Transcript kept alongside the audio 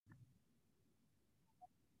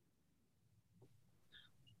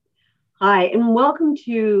Hi, and welcome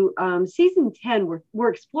to season 10.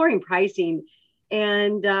 We're exploring pricing,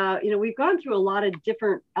 and we've gone through a lot of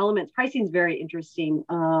different elements. Pricing is very interesting.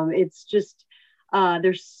 It's just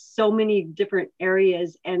there's so many different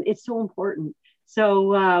areas, and it's so important.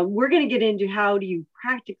 So we're going to get into how do you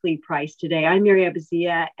practically price today. I'm Mary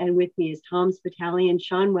Abazia, and with me is Tom Spitali and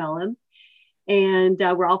Sean Wellham. And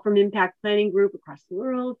we're all from Impact Planning Group across the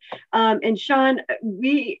world. And Sean,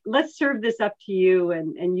 let's serve this up to you,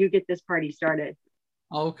 and you get this party started.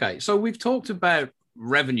 Okay, so we've talked about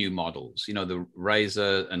revenue models, the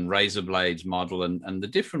razor and razor blades model, and the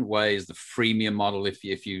different ways, the freemium model.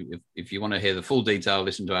 If you want to hear the full detail,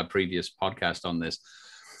 listen to our previous podcast on this.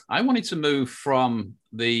 I wanted to move from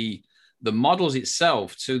the models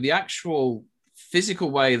itself to the actual physical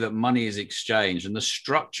way that money is exchanged and the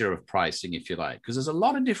structure of pricing, if you like, because there's a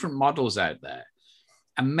lot of different models out there,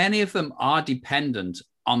 and many of them are dependent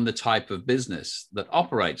on the type of business that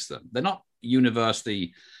operates them. They're not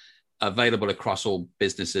universally available across all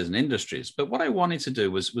businesses and industries. But what I wanted to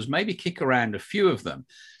do was maybe kick around a few of them,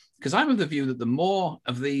 because I'm of the view that the more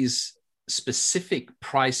of these specific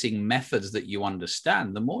pricing methods that you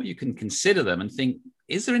understand, the more you can consider them and think,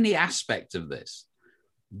 is there any aspect of this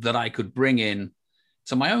that I could bring in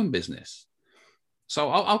to my own business? So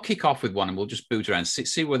I'll kick off with one, and we'll just boot around,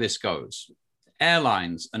 see where this goes.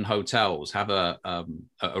 Airlines and hotels have a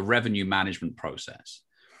revenue management process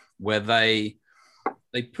where they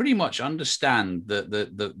pretty much understand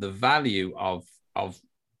the value of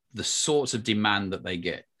the sorts of demand that they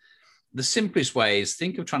get. The simplest way is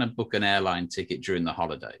think of trying to book an airline ticket during the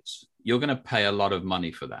holidays. You're going to pay a lot of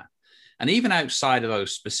money for that. And even outside of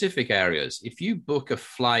those specific areas, if you book a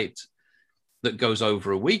flight that goes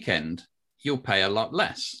over a weekend, you'll pay a lot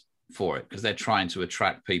less for it because they're trying to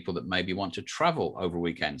attract people that maybe want to travel over a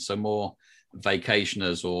weekend. So more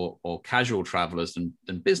vacationers or casual travelers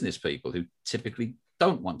than business people who typically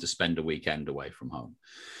don't want to spend a weekend away from home.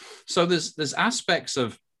 So there's aspects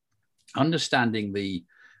of understanding the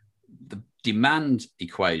demand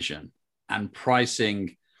equation and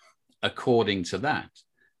pricing according to that.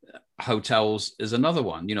 Hotels is another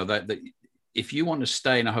one. That if you want to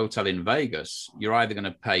stay in a hotel in Vegas, you're either going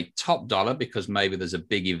to pay top dollar because maybe there's a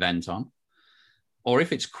big event on, or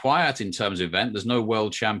if it's quiet in terms of event, there's no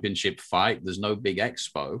world championship fight, there's no big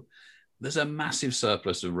expo, there's a massive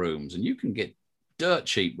surplus of rooms, and you can get dirt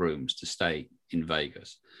cheap rooms to stay in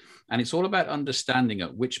Vegas. And it's all about understanding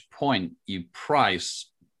at which point you price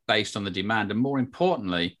based on the demand, and more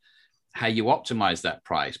importantly, how you optimize that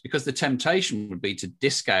price, because the temptation would be to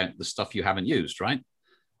discount the stuff you haven't used, right?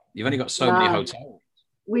 You've only got so many hotels.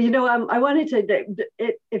 Well, I wanted to,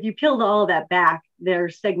 if you peeled all of that back,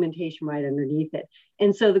 there's segmentation right underneath it.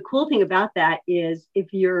 And so the cool thing about that is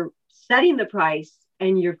if you're setting the price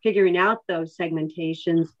and you're figuring out those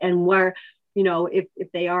segmentations and where,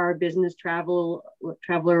 if they are a business traveler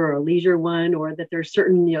or a leisure one, or that there's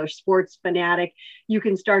certain, sports fanatic, you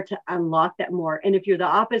can start to unlock that more. And if you're the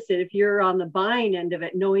opposite, if you're on the buying end of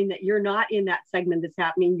it, knowing that you're not in that segment that's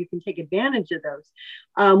happening, you can take advantage of those.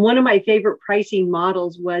 One of my favorite pricing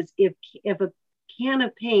models was if a can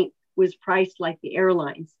of paint was priced like the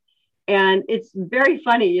airlines. And it's very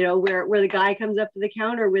funny, where the guy comes up to the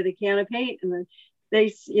counter with a can of paint, and then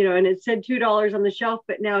and it said $2 on the shelf,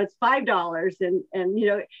 but now it's $5.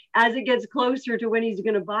 And as it gets closer to when he's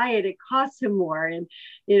going to buy it, it costs him more. And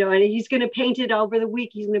he's going to paint it over the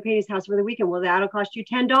week. He's going to paint his house over the weekend. Well, that'll cost you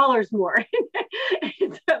 $10 more.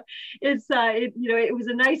 So it was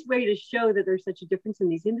a nice way to show that there's such a difference in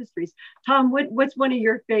these industries. Tom, what's one of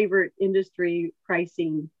your favorite industry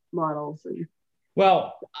pricing models?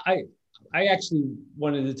 Well, I actually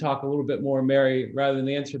wanted to talk a little bit more, Mary, rather than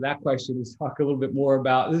answer that question, is talk a little bit more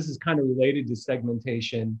about, this is kind of related to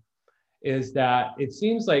segmentation, is that it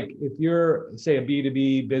seems like if you're, say, a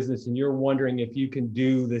B2B business and you're wondering if you can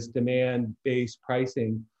do this demand-based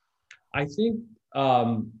pricing, I think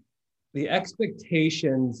the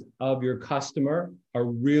expectations of your customer are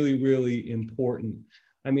really, really important.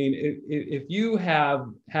 I mean, if you have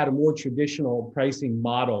had a more traditional pricing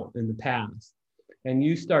model in the past, and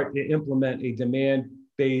you start to implement a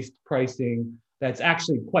demand-based pricing that's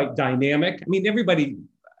actually quite dynamic. I mean, everybody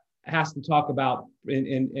has to talk about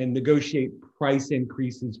and negotiate price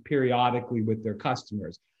increases periodically with their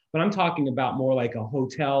customers. But I'm talking about more like a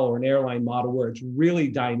hotel or an airline model where it's really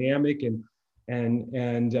dynamic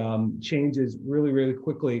and changes really, really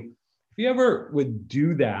quickly. If you ever would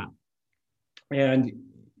do that and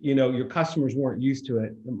your customers weren't used to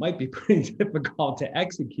it, it might be pretty difficult to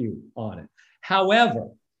execute on it.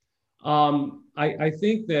 However, I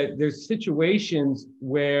think that there's situations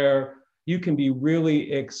where you can be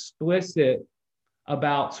really explicit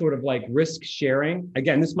about sort of like risk sharing.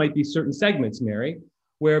 Again, this might be certain segments, Mary,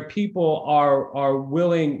 where people are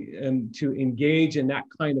willing to engage in that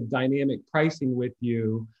kind of dynamic pricing with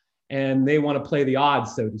you, and they want to play the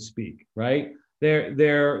odds, so to speak, right?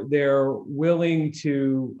 They're willing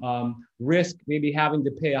to risk maybe having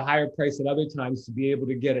to pay a higher price at other times to be able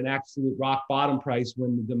to get an absolute rock bottom price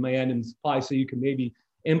when the demand and supply, so you can maybe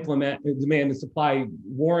implement demand and supply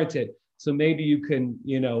warrant it. So maybe you can,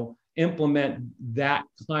 implement that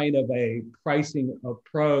kind of a pricing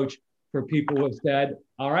approach for people who have said,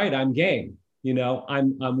 all right, I'm game.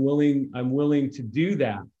 I'm willing to do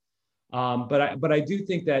that. But I do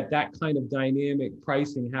think that kind of dynamic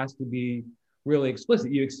pricing has to be really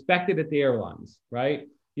explicit. You expect it at the airlines, right?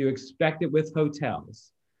 You expect it with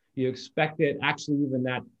hotels. You expect it actually even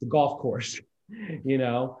at the golf course,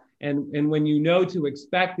 And when you know to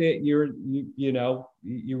expect it,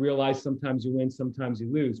 you realize sometimes you win, sometimes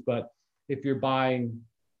you lose. But if you're buying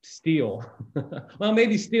steel, well,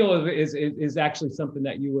 maybe steel is actually something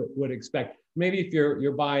that you would expect. Maybe if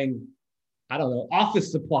you're buying, I don't know,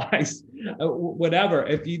 office supplies, whatever.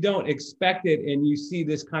 If you don't expect it and you see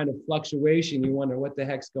this kind of fluctuation, you wonder what the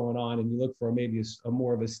heck's going on, and you look for maybe a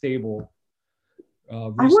more of a stable.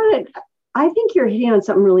 I think you're hitting on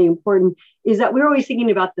something really important, is that we're always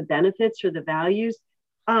thinking about the benefits or the values.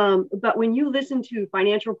 But when you listen to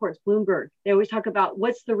financial reports, Bloomberg, they always talk about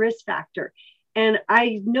what's the risk factor. And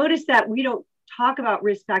I noticed that we don't talk about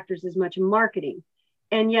risk factors as much in marketing.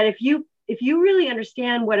 And yet, if you really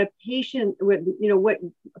understand what a patient, what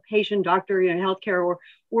a patient, doctor, healthcare, or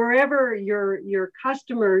wherever your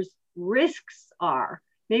customers' risks are,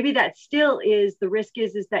 maybe that still is the risk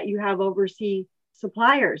is that you have overseas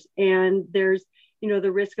suppliers, and there's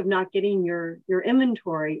the risk of not getting your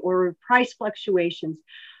inventory or price fluctuations.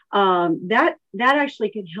 That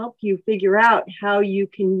actually can help you figure out how you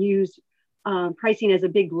can use pricing as a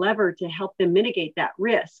big lever to help them mitigate that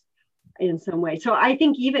risk in some way. So I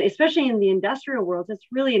think even, especially in the industrial world, it's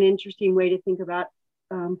really an interesting way to think about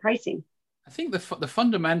pricing. I think the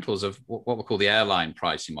fundamentals of what we call the airline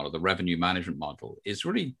pricing model, the revenue management model, is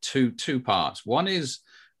really two parts. One is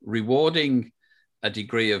rewarding a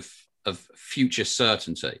degree of future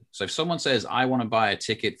certainty. So if someone says, I want to buy a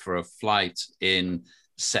ticket for a flight in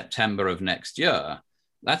September of next year,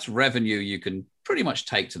 that's revenue you can pretty much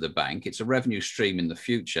take to the bank. It's a revenue stream in the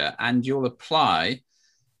future, and you'll apply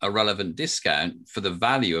a relevant discount for the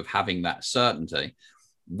value of having that certainty.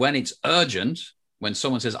 When it's urgent, when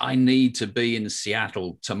someone says, I need to be in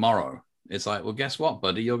Seattle tomorrow, it's like, well, guess what,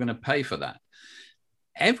 buddy? You're going to pay for that.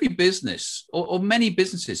 Every business or many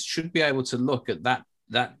businesses should be able to look at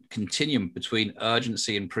that continuum between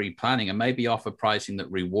urgency and pre-planning, and maybe offer pricing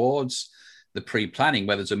that rewards the pre-planning,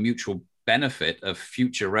 where there's a mutual benefit of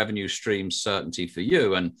future revenue stream certainty for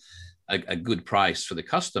you and a good price for the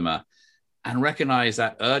customer, and recognize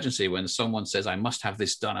that urgency when someone says, I must have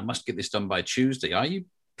this done, I must get this done by Tuesday. Are you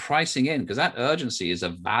pricing in? Because that urgency is a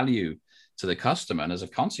value to the customer, and as a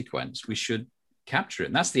consequence, we should capture it.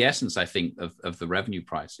 And that's the essence, I think, of the revenue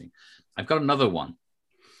pricing. I've got another one,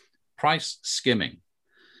 price skimming,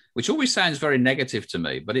 which always sounds very negative to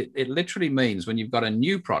me, but it literally means when you've got a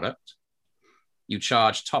new product, you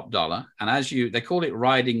charge top dollar. And they call it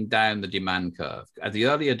riding down the demand curve. The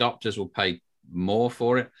early adopters will pay more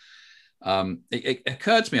for it. It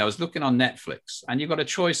occurred to me, I was looking on Netflix, and you've got a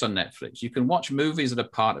choice on Netflix. You can watch movies that are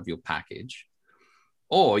part of your package,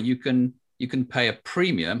 or you can pay a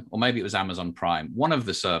premium, or maybe it was Amazon Prime, one of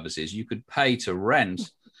the services you could pay to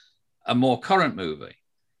rent a more current movie.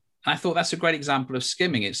 And I thought that's a great example of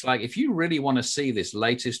skimming. It's like, if you really want to see this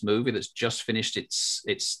latest movie that's just finished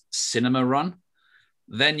its cinema run,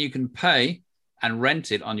 then you can pay and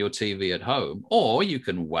rent it on your TV at home, or you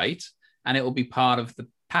can wait and it will be part of the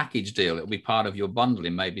package deal. It'll be part of your bundle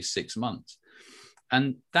in maybe 6 months.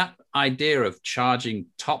 And that idea of charging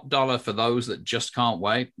top dollar for those that just can't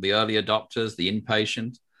wait, the early adopters, the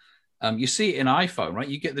impatient, you see it in iPhone, right?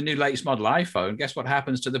 You get the new latest model iPhone. Guess what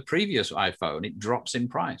happens to the previous iPhone? It drops in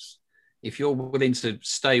price. If you're willing to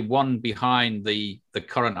stay one behind the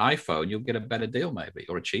current iPhone, you'll get a better deal maybe,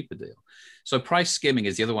 or a cheaper deal. So price skimming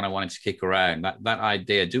is the other one I wanted to kick around, that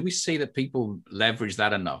idea. Do we see that people leverage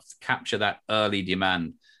that enough, capture that early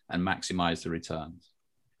demand and maximize the returns?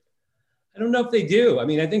 I don't know if they do. I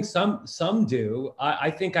mean, I think some do. I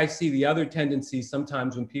think I see the other tendency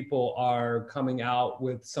sometimes when people are coming out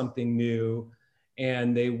with something new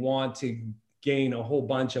and they want to gain a whole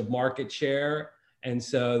bunch of market share. And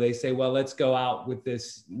so they say, well, let's go out with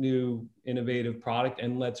this new innovative product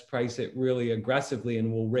and let's price it really aggressively,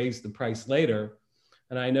 and we'll raise the price later.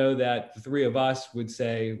 And I know that the three of us would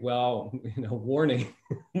say, well, warning,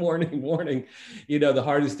 warning, the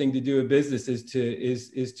hardest thing to do in business is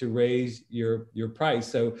to raise your price.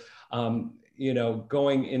 So,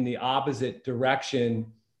 going in the opposite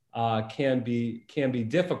direction can be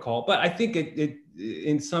difficult, but I think it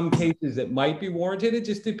in some cases it might be warranted. It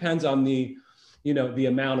just depends on the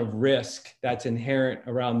amount of risk that's inherent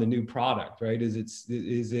around the new product, right? Is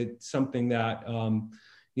it something that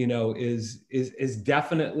is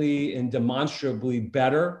definitely and demonstrably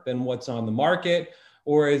better than what's on the market?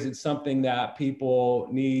 Or is it something that people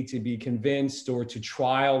need to be convinced or to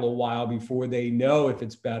trial a while before they know if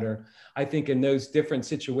it's better? I think in those different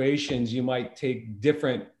situations, you might take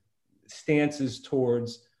different stances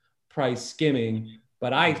towards price skimming.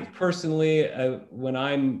 But I personally, when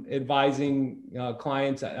I'm advising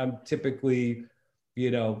clients, I'm typically,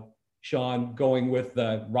 Sean, going with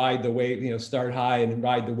the ride the wave, start high and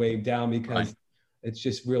ride the wave down, because it's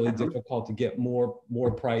just really difficult to get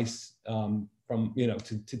more price from,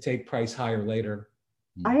 to take price higher later.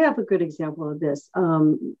 I have a good example of this.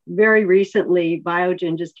 Very recently,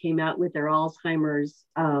 Biogen just came out with their Alzheimer's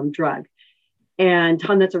drug. And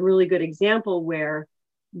Tom, that's a really good example where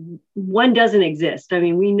one doesn't exist. I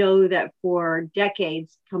mean, we know that for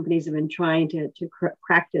decades, companies have been trying to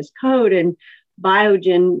crack this code, and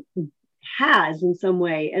Biogen has in some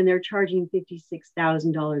way, and they're charging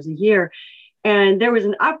 $56,000 a year. And there was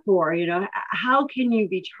an uproar, how can you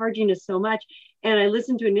be charging us so much? And I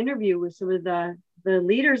listened to an interview with some of the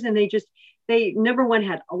leaders, and they number one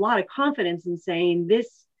had a lot of confidence in saying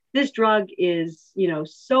this drug is,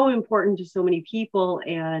 so important to so many people,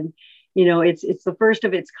 and it's the first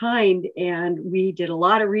of its kind, and we did a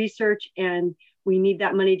lot of research, and we need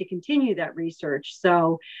that money to continue that research.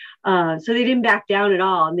 So they didn't back down at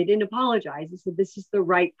all, and they didn't apologize. They said this is the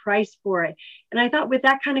right price for it. And I thought with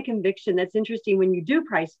that kind of conviction, that's interesting when you do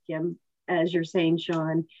price skim, as you're saying,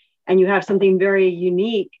 Sean, and you have something very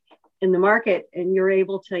unique in the market, and you're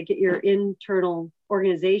able to get your internal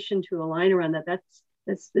organization to align around that.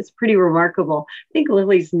 That's pretty remarkable. I think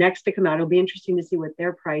Lilly's next to come out. It'll be interesting to see what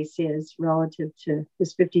their price is relative to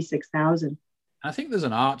this 56,000. I think there's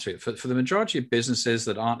an art to it for the majority of businesses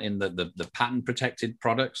that aren't in the patent protected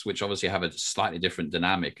products, which obviously have a slightly different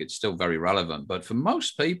dynamic. It's still very relevant. But for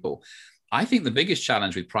most people, I think the biggest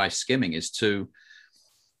challenge with price skimming is to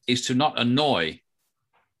not annoy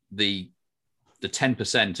the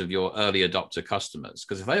 10% of your early adopter customers.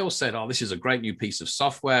 Because if they all said, oh, this is a great new piece of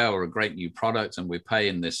software or a great new product, and we're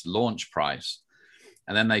paying this launch price,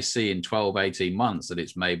 and then they see in 12, 18 months that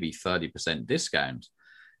it's maybe 30% discount,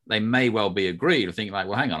 they may well be agreed or think like,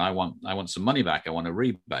 well, hang on, I want some money back. I want a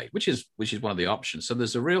rebate, which is one of the options. So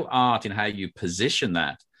there's a real art in how you position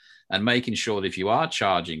that, and making sure that if you are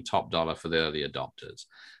charging top dollar for the early adopters,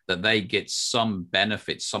 that they get some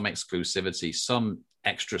benefit, some exclusivity, some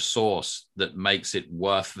extra source that makes it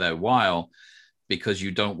worth their while, because you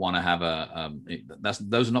don't want to have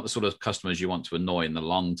those are not the sort of customers you want to annoy in the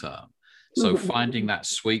long term. So finding that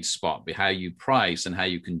sweet spot be how you price and how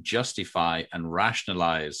you can justify and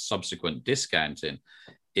rationalize subsequent discounting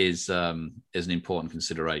is an important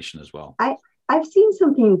consideration as well. I've seen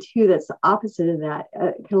something too that's the opposite of that,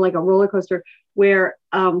 kind of like a roller coaster, where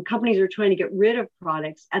companies are trying to get rid of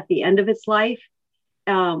products at the end of its life,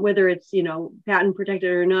 whether it's patent protected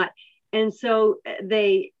or not. And so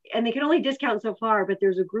they can only discount so far, but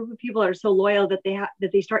there's a group of people that are so loyal that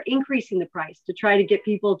they start increasing the price to try to get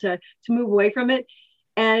people to move away from it.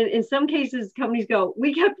 And in some cases, companies go,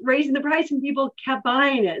 we kept raising the price and people kept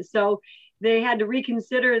buying it. So they had to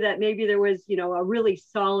reconsider that maybe there was, a really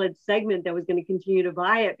solid segment that was going to continue to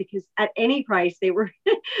buy it, because at any price they were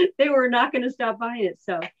not going to stop buying it.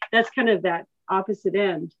 So that's kind of that opposite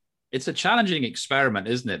end. It's a challenging experiment,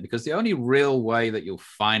 isn't it? Because the only real way that you'll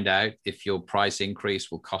find out if your price increase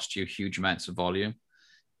will cost you huge amounts of volume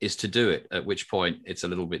is to do it, at which point it's a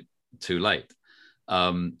little bit too late.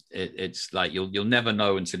 It's like you'll never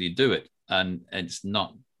know until you do it. And it's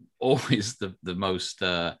not always the most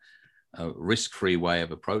risk-free way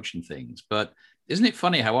of approaching things. But isn't it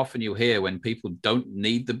funny how often you hear when people don't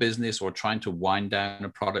need the business or trying to wind down a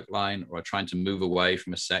product line or are trying to move away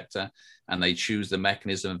from a sector, and they choose the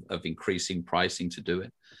mechanism of increasing pricing to do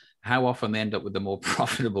it, how often they end up with a more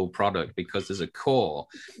profitable product because there's a core.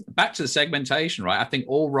 Back to the segmentation, right? I think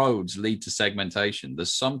all roads lead to segmentation.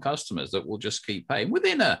 There's some customers that will just keep paying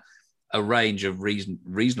within a range of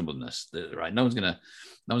reasonableness, right? No one's going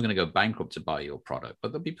to go bankrupt to buy your product,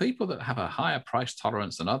 but there'll be people that have a higher price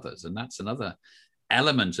tolerance than others. And that's another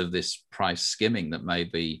element of this price skimming that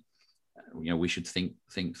maybe, we should think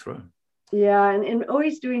through. Yeah. And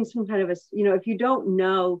always doing some kind of if you don't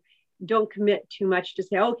know don't commit too much to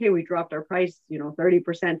say, okay, we dropped our price,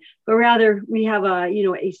 30%, but rather we have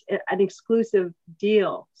an exclusive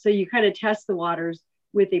deal. So you kind of test the waters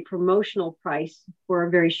with a promotional price for a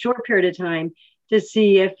very short period of time to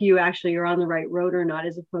see if you actually are on the right road or not,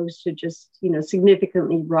 as opposed to just,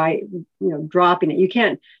 significantly dropping it. You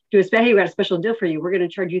can't do hey, we got a special deal for you. We're going to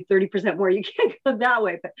charge you 30% more. You can't go that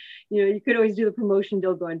way, but you could always do the promotion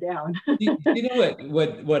deal going down. you know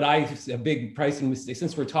what a big pricing mistake,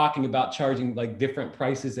 since we're talking about charging like different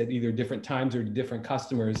prices at either different times or different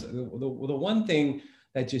customers, the one thing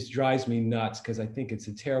that just drives me nuts, because I think it's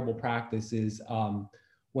a terrible practice, is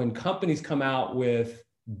when companies come out with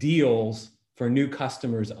deals for new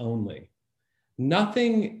customers only.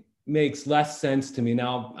 Nothing makes less sense to me.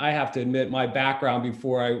 Now, I have to admit, my background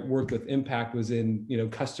before I worked with Impact was in,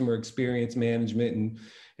 customer experience management,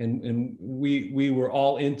 and we were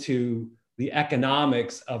all into the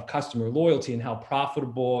economics of customer loyalty and how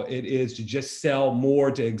profitable it is to just sell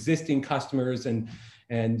more to existing customers, and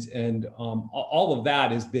all of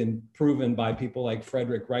that has been proven by people like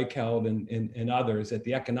Frederick Reichheld and others, that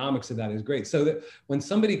the economics of that is great. So that when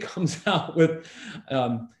somebody comes out with,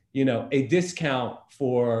 a discount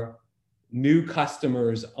for new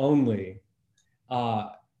customers only,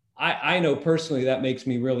 I know personally that makes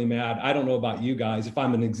me really mad. I don't know about you guys. If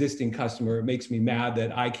I'm an existing customer, it makes me mad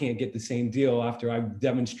that I can't get the same deal after I've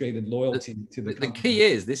demonstrated loyalty to the company. The key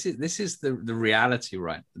is this is the reality,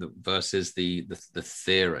 right? Versus the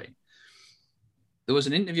theory. There was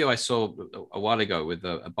an interview I saw a while ago with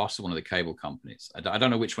a boss of one of the cable companies. I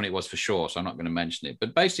don't know which one it was for sure, so I'm not going to mention it.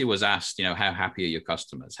 But basically was asked, how happy are your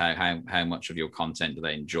customers? How much of your content do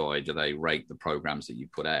they enjoy? Do they rate the programs that you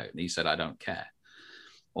put out? And he said, I don't care.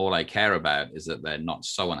 All I care about is that they're not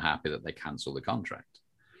so unhappy that they cancel the contract.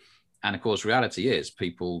 And of course, reality is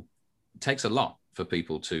it takes a lot for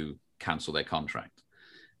people to cancel their contract.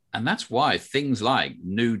 And that's why things like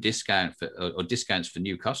new discount or discounts for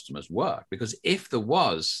new customers work. Because if there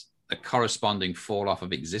was a corresponding fall off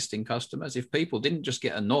of existing customers, if people didn't just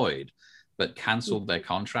get annoyed, but canceled their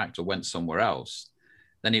contract or went somewhere else,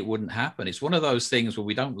 then it wouldn't happen. It's one of those things where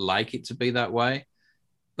we don't like it to be that way,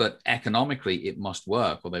 but economically it must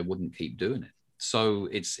work or they wouldn't keep doing it. So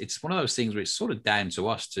it's one of those things where it's sort of down to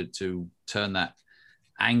us to turn that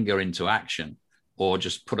anger into action, or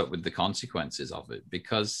just put up with the consequences of it,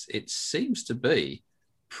 because it seems to be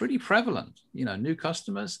pretty prevalent. New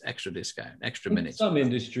customers, extra discount, extra minutes. In some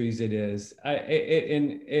industries it is. I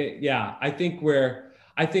think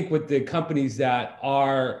with the companies that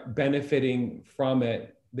are benefiting from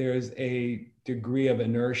it, there's a degree of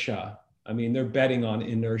inertia. I mean, they're betting on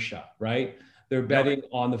inertia, right? They're betting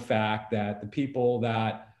on the fact that the people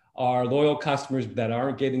that are loyal customers that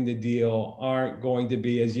aren't getting the deal aren't going to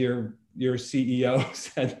be, as your CEO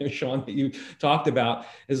said there, Sean, that you talked about,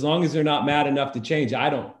 as long as they're not mad enough to change, I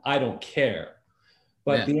don't care.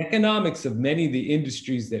 But the economics of many of the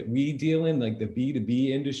industries that we deal in, like the B2B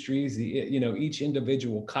industries, each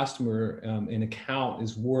individual customer and account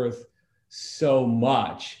is worth so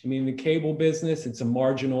much. I mean, the cable business, it's a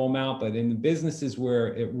marginal amount, but in the businesses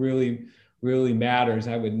where it really, really matters,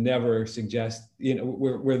 I would never suggest,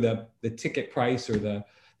 where the ticket price or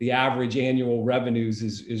the average annual revenues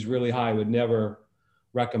is really high, I would never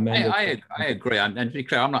recommend it. I agree. And to be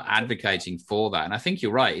clear, I'm not advocating for that. And I think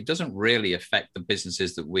you're right. It doesn't really affect the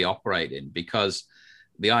businesses that we operate in, because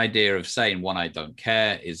the idea of saying, one, I don't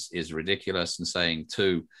care is ridiculous, and saying,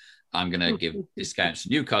 two, I'm going to give discounts to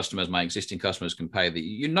new customers, my existing customers can pay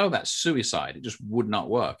that's suicide. It just would not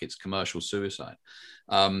work. It's commercial suicide.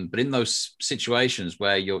 But in those situations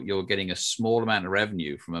where you're getting a small amount of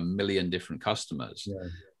revenue from a million different customers,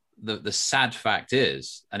 the sad fact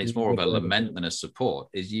is, and it's more of a lament than a support,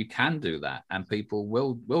 is you can do that, and people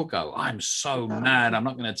will go, I'm so mad, I'm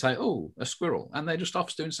not going to take a squirrel, and they just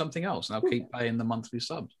off doing something else, and they'll keep paying the monthly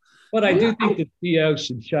subs. But I do think the CEO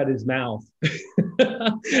should shut his mouth.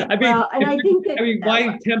 Why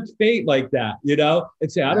tempt fate like that? And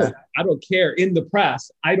say, I don't care. In the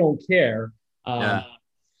press, I don't care. And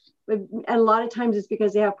a lot of times it's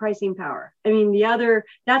because they have pricing power. I mean,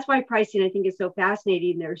 that's why pricing, I think, is so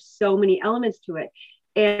fascinating. There's so many elements to it.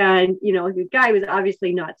 And, the guy was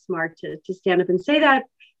obviously not smart to stand up and say that,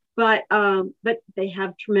 but they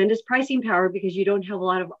have tremendous pricing power, because you don't have a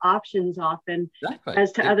lot of options often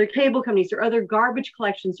as to other cable companies or other garbage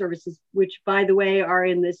collection services, which, by the way, are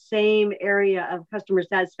in the same area of customer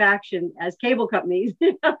satisfaction as cable companies.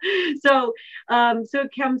 So it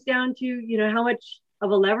comes down to, how much of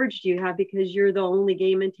a leverage do you have, because you're the only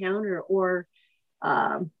game in town,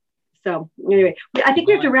 so anyway, I think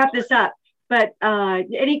we have to wrap this up, but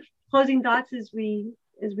any closing thoughts as we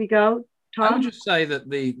go? I would Tom? just say that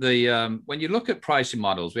the when you look at pricing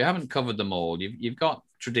models, we haven't covered them all. You've got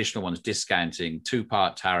traditional ones, discounting,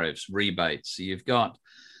 two-part tariffs, rebates. You've got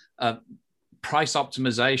price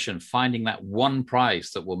optimization, finding that one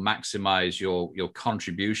price that will maximize your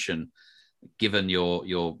contribution given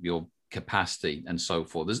your capacity and so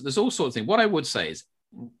forth. There's all sorts of things. What I would say is,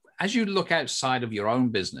 as you look outside of your own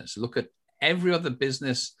business, look at every other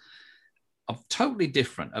business of totally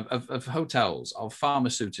different, of hotels, of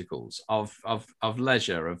pharmaceuticals, of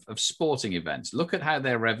leisure, of sporting events. Look at how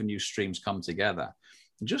their revenue streams come together.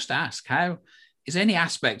 And just ask, how is any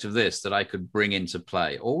aspect of this that I could bring into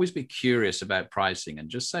play? Always be curious about pricing and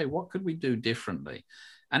just say, what could we do differently?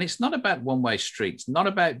 And it's not about one-way streets, not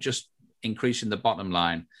about just increasing the bottom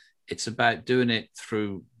line. It's about doing it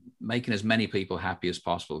through making as many people happy as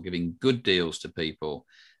possible, giving good deals to people,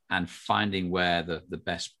 and finding where the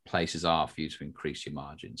best places are for you to increase your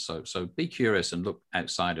margins. So be curious and look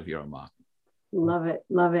outside of your own market. Love it.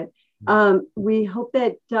 Love it. We hope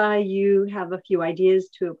that you have a few ideas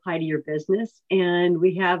to apply to your business. And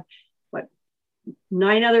we have,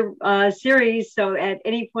 9 other series. So at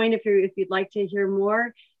any point, if you'd like to hear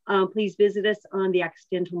more, please visit us on the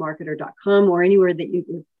accidentalmarketer.com or anywhere that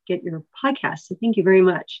you get your podcast. So thank you very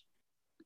much.